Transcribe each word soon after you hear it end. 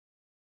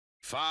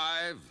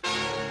5,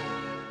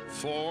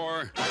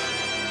 4,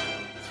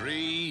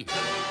 3,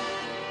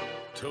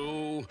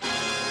 2,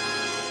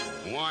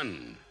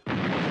 1.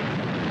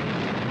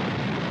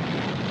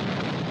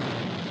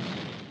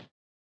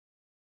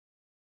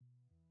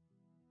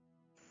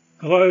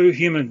 Hello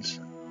humans,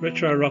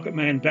 Retro Rocket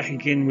Man back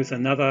again with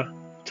another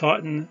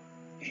Titan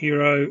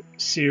Hero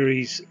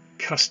Series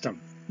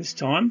custom. This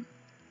time,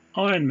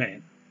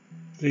 Ironman.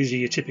 These are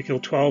your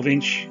typical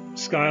 12-inch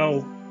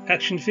scale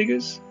action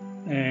figures,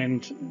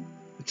 and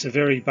it's a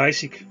very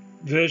basic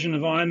version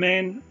of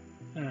Ironman,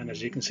 and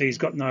as you can see he's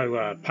got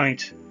no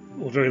paint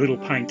or very little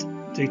paint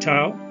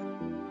detail.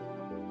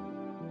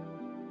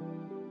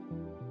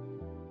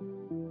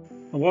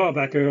 A while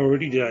back I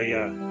already did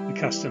a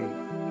custom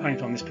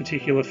paint on this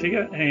particular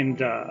figure, and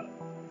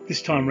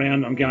this time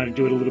round I'm going to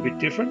do it a little bit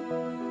different.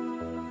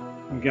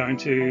 I'm going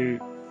to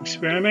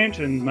experiment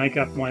and make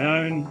up my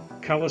own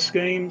colour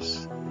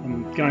schemes.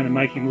 I'm going to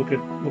make him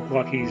look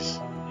like he's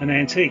an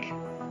antique.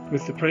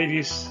 With the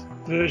previous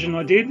version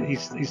I did,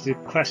 he's the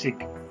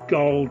classic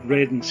gold,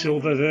 red and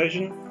silver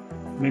version,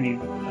 many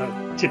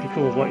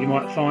typical of what you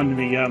might find in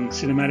the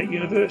cinematic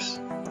universe,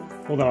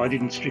 although I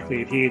didn't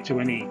strictly adhere to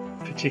any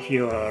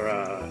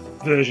particular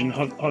version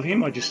of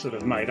him. I just sort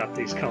of made up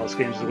these colour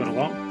schemes as I went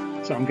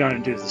along, so I'm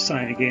going to do the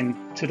same again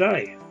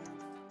today.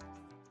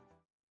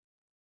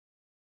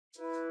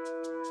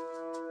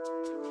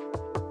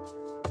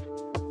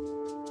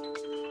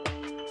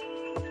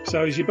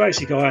 So he's your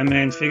basic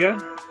Ironman figure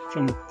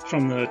from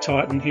the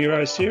Titan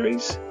Hero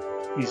series.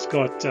 He's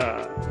got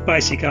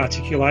basic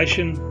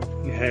articulation.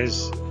 He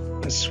has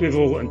a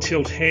swivel and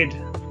tilt head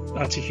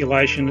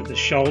articulation at the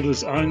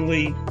shoulders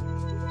only.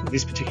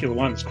 This particular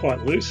one is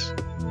quite loose.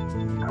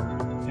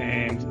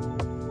 And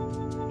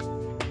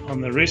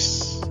on the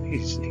wrists,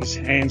 his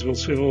hands will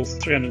swivel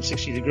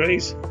 360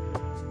 degrees.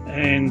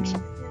 And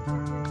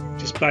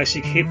just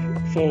basic hip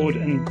forward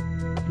and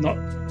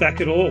not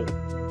back at all.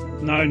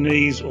 No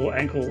knees or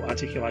ankle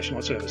articulation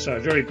whatsoever. So a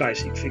very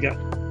basic figure.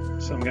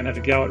 So I'm going to have a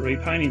go at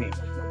repainting him.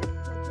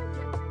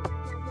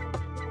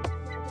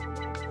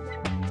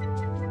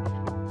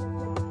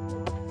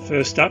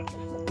 First up,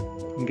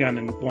 I'm going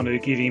to want to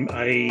give him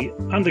a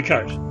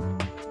undercoat.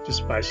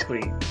 Just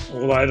basically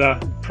all over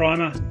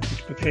primer,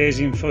 which prepares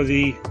him for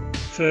the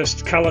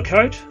first colour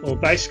coat, or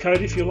base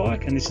coat if you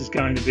like, and this is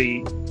going to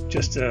be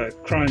just a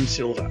chrome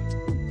silver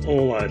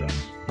all over.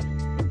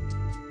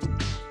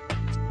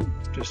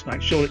 Just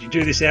make sure that you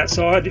do this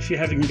outside if you're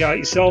having a go at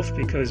yourself,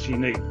 because you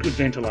need good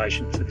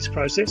ventilation for this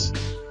process.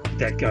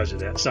 That goes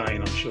without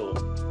saying, I'm sure.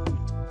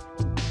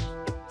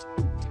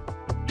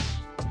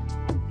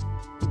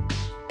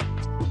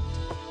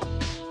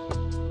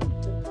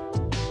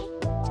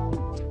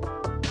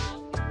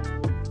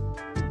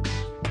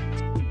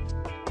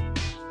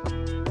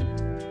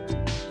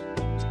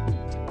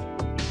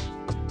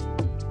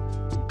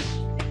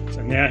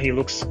 So now he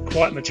looks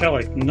quite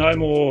metallic, no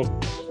more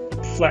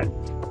flat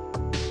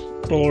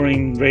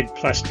boring red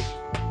plastic.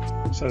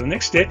 So the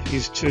next step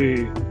is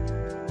to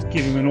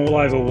give him an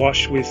all-over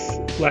wash with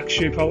black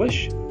shoe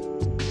polish.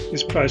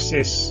 This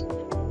process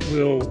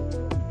will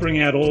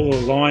bring out all the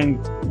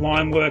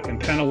line work and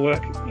panel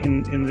work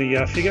in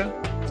the figure,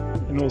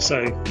 and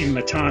also give him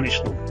a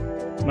tarnished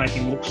look, make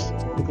him look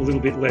a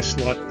little bit less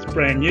like it's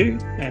brand new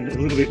and a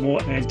little bit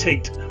more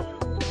antiqued.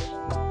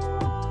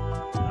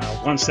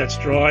 Once that's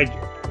dried,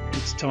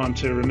 it's time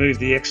to remove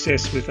the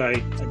excess with a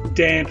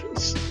damp,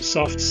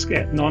 soft,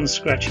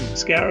 non-scratching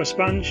scourer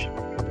sponge.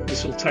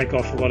 This will take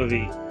off a lot of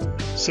the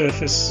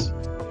surface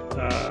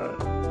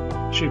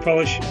shoe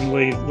polish and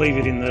leave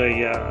it in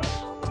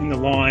the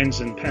lines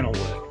and panel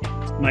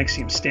work. Makes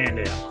him stand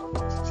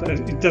out. So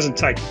it doesn't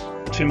take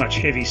too much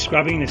heavy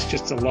scrubbing. It's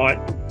just a light,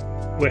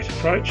 wet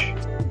approach,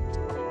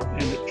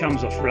 and it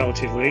comes off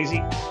relatively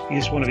easy. You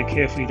just want to be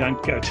careful you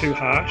don't go too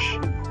harsh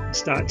and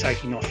start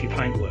taking off your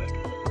paintwork.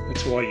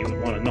 That's why you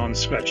would want a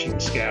non-scratching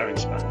scouring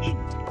sponge.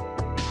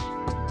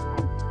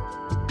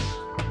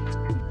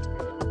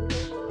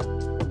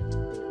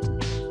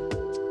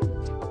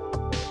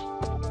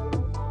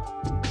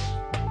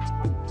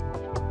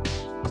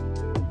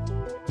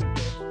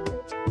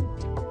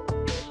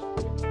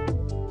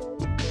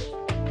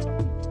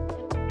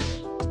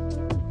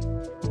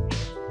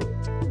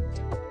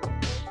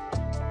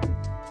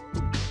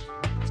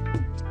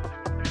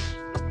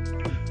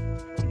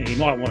 You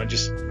might want to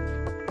just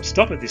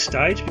stop at this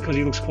stage because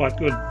he looks quite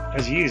good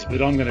as he is,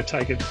 but I'm going to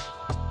take it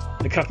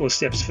a couple of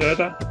steps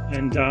further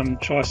and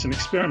try some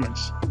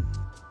experiments.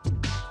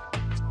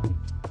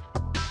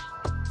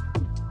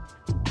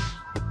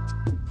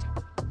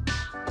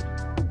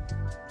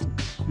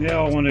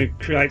 Now I want to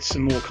create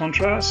some more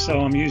contrast, so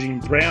I'm using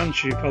brown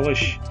shoe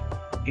polish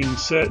in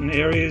certain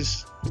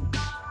areas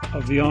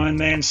of the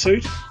Ironman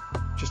suit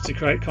just to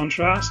create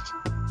contrast.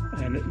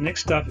 And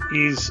next up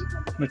is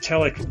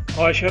metallic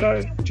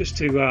eyeshadow, just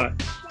to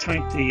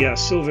taint the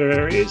silver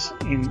areas,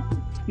 in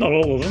not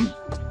all of them,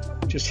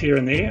 just here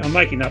and there. I'm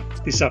making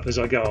this up as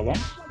I go along,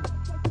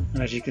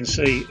 and as you can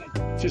see,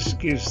 it just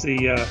gives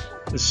the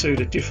suit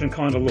a different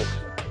kind of look.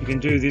 You can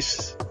do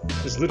this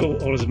as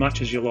little or as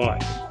much as you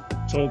like.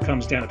 It all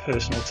comes down to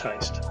personal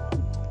taste.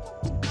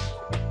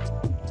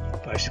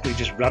 Basically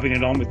just rubbing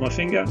it on with my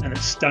finger and it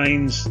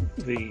stains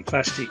the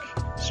plastic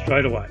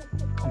straight away.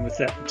 And with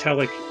that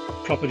metallic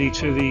property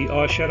to the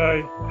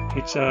eyeshadow,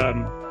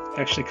 it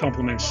actually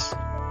complements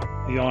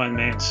the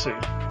Ironman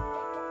suit.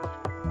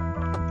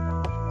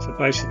 So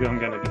basically I'm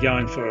going to be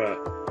going for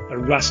a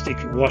rustic,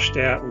 washed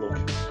out look,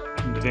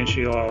 and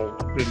eventually I'll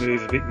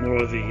remove a bit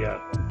more of the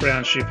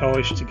brown shoe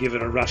polish to give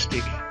it a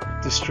rustic,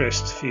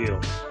 distressed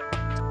feel.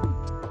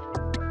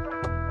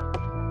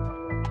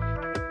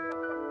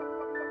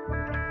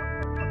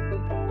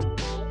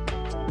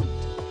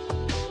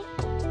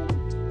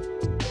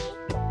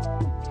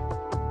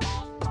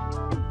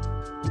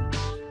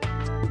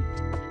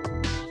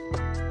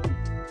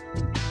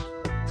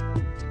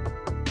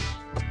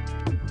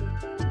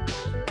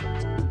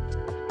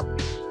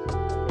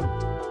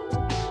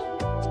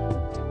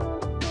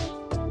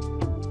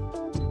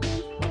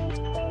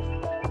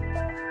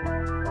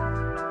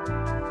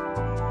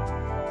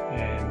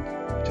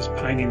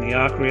 Painting the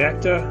arc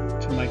reactor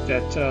to make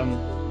that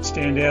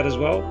stand out as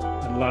well,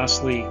 and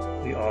lastly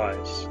the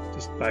eyes,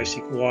 just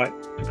basic white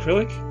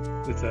acrylic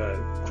with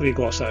a clear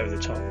gloss over the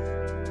top.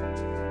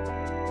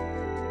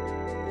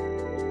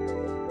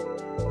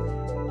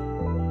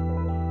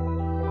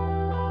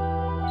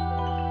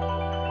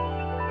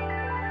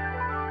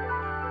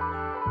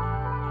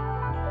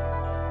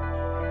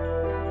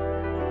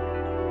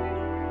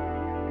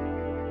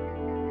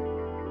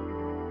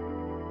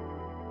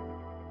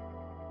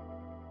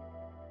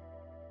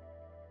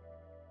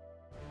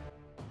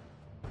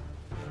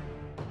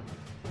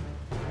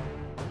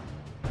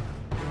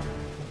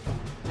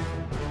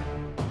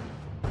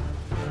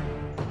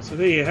 So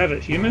there you have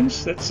it,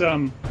 humans. That's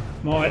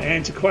my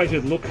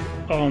antiquated look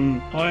on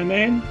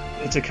Ironman.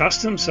 It's a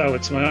custom, so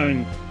it's my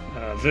own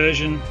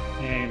version,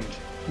 and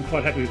I'm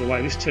quite happy with the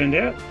way this turned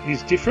out. It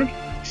is different.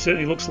 It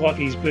certainly looks like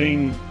he's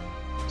been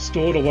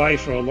stored away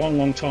for a long,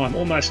 long time.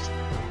 Almost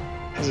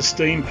has a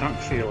steampunk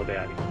feel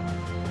about him.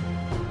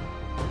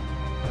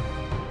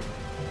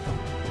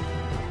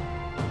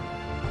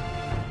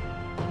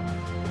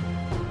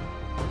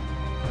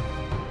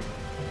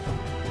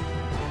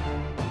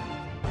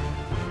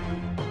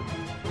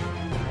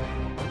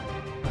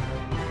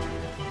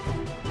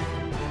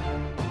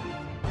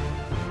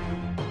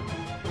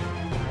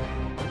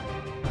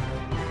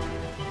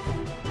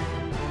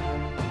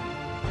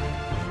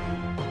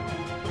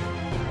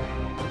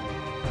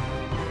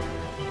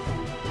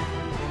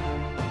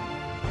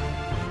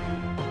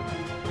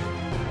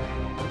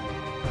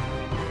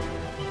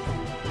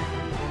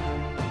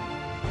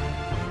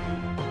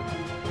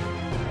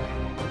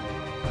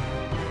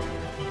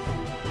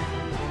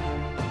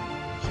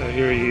 So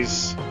here he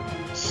is,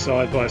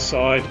 side by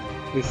side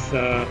with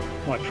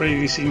my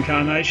previous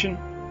incarnation.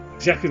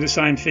 Exactly the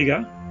same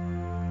figure,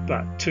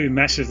 but two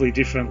massively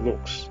different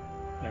looks.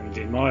 And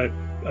in my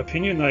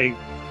opinion, they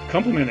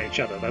complement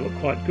each other. They look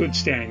quite good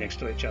standing next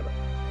to each other,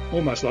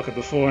 almost like a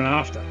before and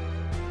after.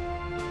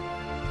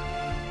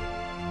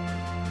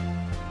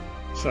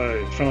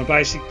 So from a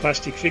basic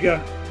plastic figure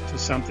to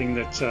something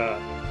that's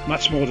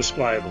much more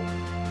displayable.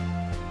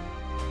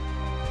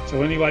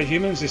 So anyway,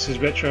 humans, this is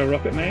Retro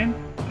Rocket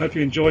Man. Hope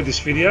you enjoyed this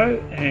video,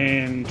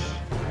 and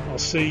I'll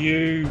see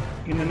you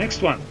in the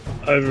next one.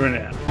 Over and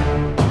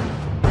out.